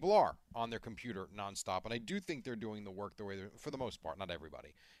think people are on their computer nonstop. And I do think they're doing the work the way they're, for the most part, not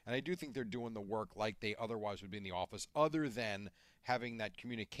everybody. And I do think they're doing the work like they otherwise would be in the office, other than having that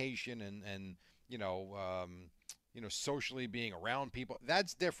communication and socially being around people.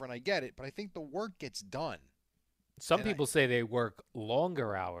 That's different. I get it. But I think the work gets done. Some people say they work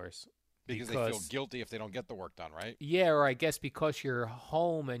longer hours. Because they feel guilty if they don't get the work done, right? Yeah, or I guess because you're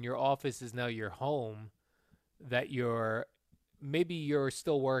home and your office is now your home, that you're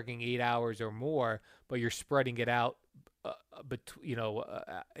still working 8 hours or more, but you're spreading it out, what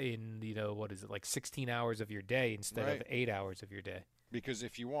is it, like 16 hours of your day instead of 8 hours of your day. Because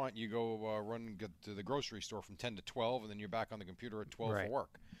if you want, you go get to the grocery store from 10 to 12, and then you're back on the computer at 12 for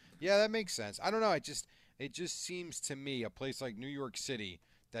work. Yeah, that makes sense. I don't know. It just seems to me a place like New York City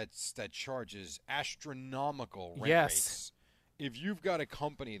that charges astronomical rent rates. If you've got a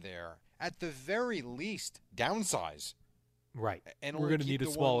company there, at the very least, downsize. Right. And we're going to need a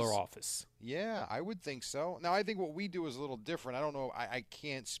smaller office. Yeah, I would think so. Now, I think what we do is a little different. I don't know. I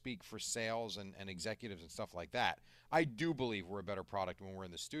can't speak for sales and executives and stuff like that. I do believe we're a better product when we're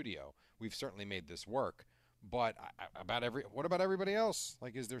in the studio. We've certainly made this work. But what about everybody else?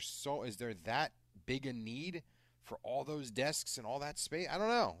 Like, is there that big a need for all those desks and all that space? I don't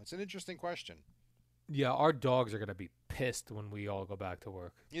know. It's an interesting question. Yeah, our dogs are going to be pissed when we all go back to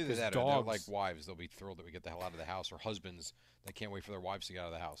work. Either that or they're like wives. They'll be thrilled that we get the hell out of the house, or husbands that can't wait for their wives to get out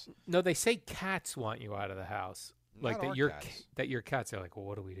of the house. No, they say cats want you out of the house. Not like that your cats are like, well,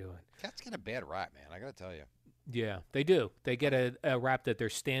 what are we doing? Cats get a bad rap, man. I got to tell you. Yeah, they do. They get a rap that they're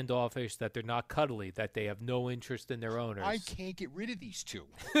standoffish, that they're not cuddly, that they have no interest in their owners. I can't get rid of these two.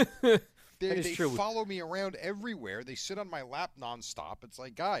 They true. Follow me around everywhere. They sit on my lap nonstop. It's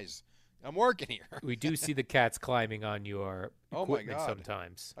like, guys, I'm working here. We do see the cats climbing on your equipment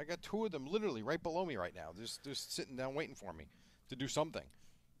sometimes. I got 2 of them literally right below me right now. Just sitting down waiting for me to do something.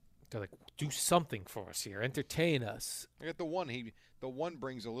 They're like, do something for us here. Entertain us. I got the one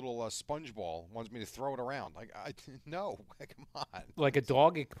brings a little sponge ball, wants me to throw it around. No, come on. Like a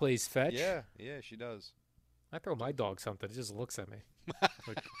dog, it plays fetch? Yeah, she does. I throw my dog something. It just looks at me.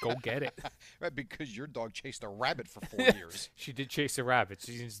 Like, go get it. Right, because your dog chased a rabbit for 4 years. She did chase a rabbit.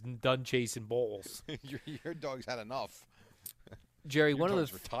 She's done chasing bowls. your dog's had enough. Jerry, one of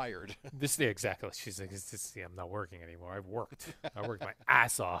those retired. Exactly. She's like, I'm not working anymore. I've worked. I worked my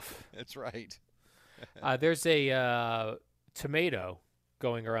ass off. That's right. There's a tomato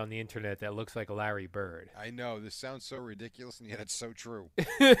going around the internet that looks like Larry Bird. I know. This sounds so ridiculous, and yet it's so true.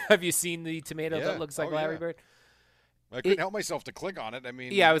 Have you seen the tomato that looks like Larry Bird? I couldn't help myself to click on it. I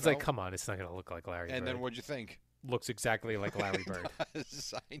mean, I was like, come on, it's not going to look like Larry Bird. And then what'd you think? Looks exactly like Larry Bird.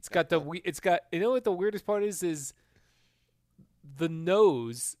 It's got you know what the weirdest part is the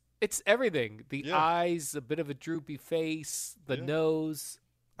nose. It's everything. The eyes, a bit of a droopy face, the nose.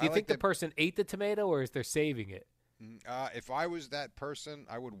 Do you think the person ate the tomato, or is they're saving it? If I was that person,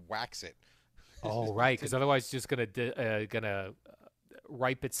 I would wax it. Oh, right, because otherwise it's just gonna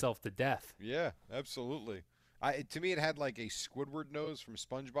ripe itself to death. Yeah, absolutely. To me, it had like a Squidward nose from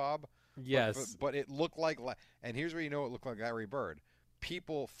SpongeBob. Yes, but it looked like. And here's where you know it looked like Larry Bird.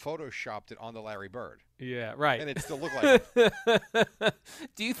 People photoshopped it onto Larry Bird. Yeah, right. And it still looked like it.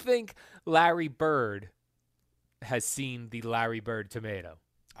 Do you think Larry Bird has seen the Larry Bird tomato?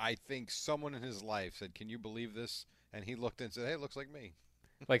 I think someone in his life said, "Can you believe this?" And he looked and said, "Hey, it looks like me."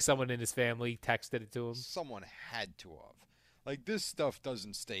 Like someone in his family texted it to him? Someone had to have. Like, this stuff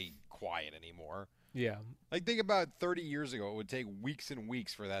doesn't stay quiet anymore. Yeah. Like, think about 30 years ago. It would take weeks and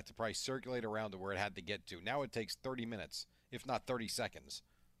weeks for that to probably circulate around to where it had to get to. Now it takes 30 minutes, if not 30 seconds.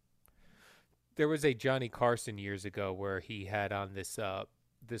 There was a Johnny Carson years ago where he had on this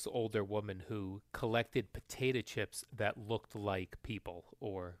older woman who collected potato chips that looked like people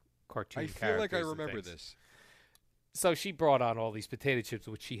or cartoon characters. I feel like I remember this. So she brought on all these potato chips,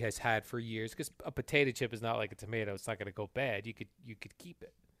 which she has had for years, because a potato chip is not like a tomato. It's not going to go bad. You could keep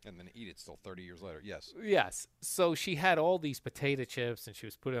it. And then eat it still 30 years later. Yes. Yes. So she had all these potato chips, and she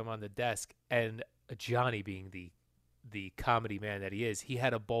was putting them on the desk. And Johnny, being the comedy man that he is, he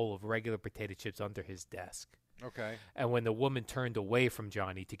had a bowl of regular potato chips under his desk. Okay. And when the woman turned away from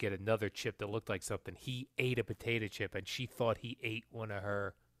Johnny to get another chip that looked like something, he ate a potato chip, and she thought he ate one of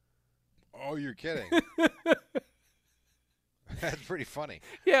her. Oh, you're kidding. That's pretty funny.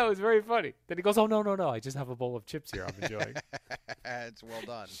 Yeah, it was very funny. Then he goes, "Oh, no, I just have a bowl of chips here I'm enjoying." It's well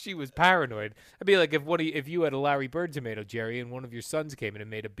done. She was paranoid. I'd be like, if you had a Larry Bird tomato, Jerry, and one of your sons came in and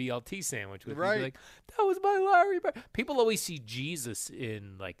made a BLT sandwich with you, you'd be like, "That was my Larry Bird." People always see Jesus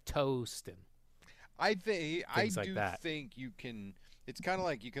in like toast and I do that. think you can. It's kind of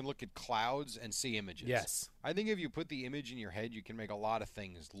like you can look at clouds and see images. Yes. I think if you put the image in your head, you can make a lot of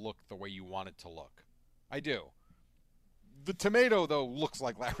things look the way you want it to look. I do. The tomato, though, looks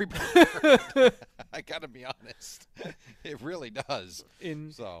like Larry Bird. I got to be honest. It really does.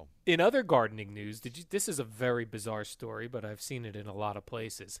 In other gardening news, this is a very bizarre story, but I've seen it in a lot of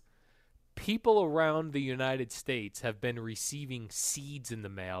places. People around the United States have been receiving seeds in the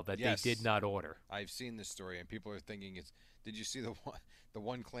mail that they did not order. I've seen this story, and people are thinking did you see the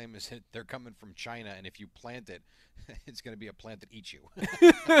one claim is that they're coming from China, and if you plant it, it's going to be a plant that eats you.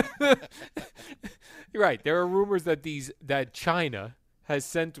 You're right. There are rumors that China has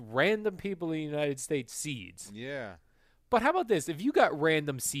sent random people in the United States seeds. Yeah. But how about this? If you got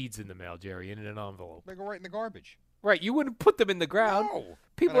random seeds in the mail, Jerry, in an envelope. They go right in the garbage. Right. You wouldn't put them in the ground. No.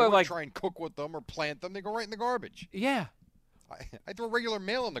 People are like, try and cook with them or plant them. They go right in the garbage. Yeah. I throw regular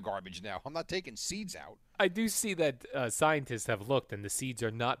mail in the garbage now. I'm not taking seeds out. I do see that scientists have looked, and the seeds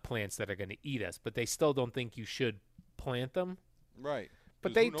are not plants that are going to eat us, but they still don't think you should plant them. Right.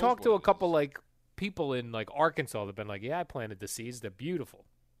 But they talked to a couple like people in like Arkansas that've been like, "Yeah, I planted the seeds. They're beautiful."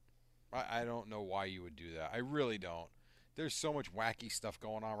 I don't know why you would do that. I really don't. There's so much wacky stuff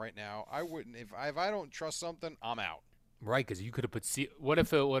going on right now. I wouldn't if I don't trust something, I'm out. Right, because you could have put. What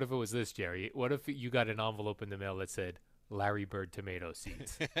if it was this, Jerry? What if you got an envelope in the mail that said Larry Bird tomato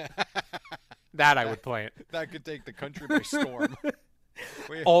seeds? That I would plant. That could take the country by storm.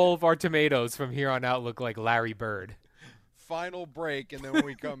 All of our tomatoes from here on out look like Larry Bird. Final break, and then when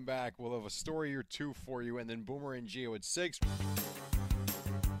we come back, we'll have a story or two for you, and then Boomer and Gio at 6.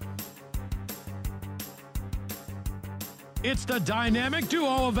 It's the dynamic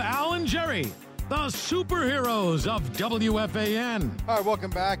duo of Al and Jerry, the superheroes of WFAN. All right,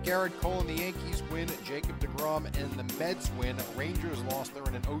 welcome back. Garrett Cole and the Yankees win. Jacob deGrom and the Mets win. Rangers lost. They're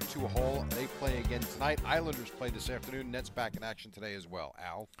in an 0-2 hole. They play again tonight. Islanders play this afternoon. Nets back in action today as well.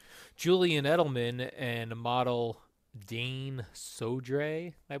 Al? Julian Edelman and model Dane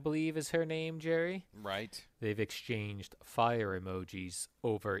Sodre, I believe is her name, Jerry. Right. They've exchanged fire emojis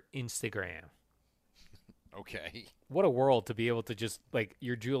over Instagram. Okay. What a world to be able to just, like,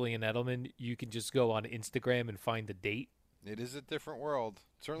 you're Julian Edelman, you can just go on Instagram and find the date. It is a different world.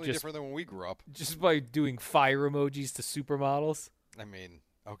 Certainly different than when we grew up. Just by doing fire emojis to supermodels. I mean,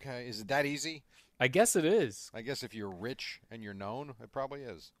 okay. Is it that easy? I guess it is. I guess if you're rich and you're known, it probably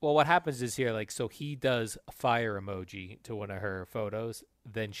is. Well, what happens is here, like, so he does a fire emoji to one of her photos.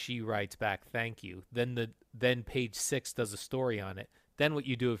 Then she writes back, thank you. Then page 6 does a story on it. Then what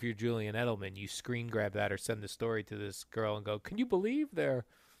you do if you're Julian Edelman, you screen grab that or send the story to this girl and go, can you believe they're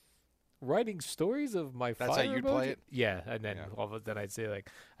writing stories of my fire emoji? That's how you'd play it? Yeah, and then then I'd say, like,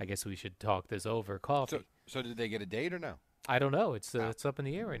 I guess we should talk this over coffee. So did they get a date or no? I don't know. It's up in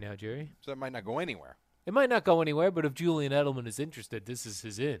the air right now, Jerry. So that might not go anywhere. It might not go anywhere, but if Julian Edelman is interested, this is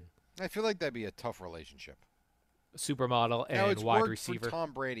his in. I feel like that'd be a tough relationship. Supermodel and now, it's wide worked receiver. For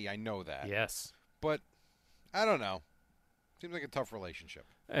Tom Brady, I know that. Yes. But I don't know. Seems like a tough relationship.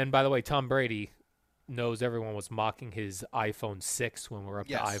 And by the way, Tom Brady knows everyone was mocking his iPhone 6 when we're up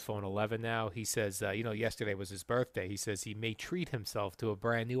to iPhone 11 now. He says, yesterday was his birthday. He says he may treat himself to a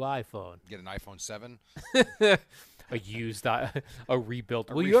brand new iPhone. Get an iPhone 7? A used, a rebuilt.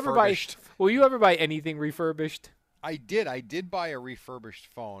 Will refurbished. You ever buy anything refurbished? I did. I did buy a refurbished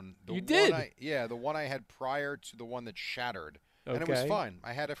phone. You did? The one I had prior to the one that shattered. Okay. And it was fine.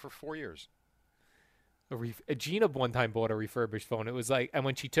 I had it for 4 years. Gina one time bought a refurbished phone. It was like, and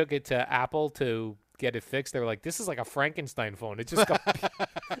when she took it to Apple to get it fixed, they were like, "This is like a Frankenstein phone. It just got,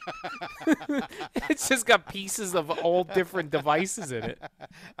 it's just got pieces of all different devices in it."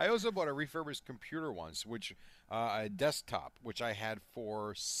 I also bought a refurbished computer once, which a desktop, which I had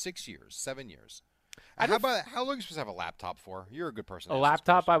for 7 years. How long are you supposed to have a laptop for? You're a good person. A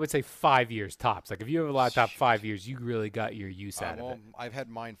laptop, I would say 5 years tops. Like if you have a laptop 5 years, you really got your use out of it. I've had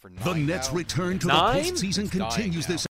mine for 9. The Nets return to the postseason continues this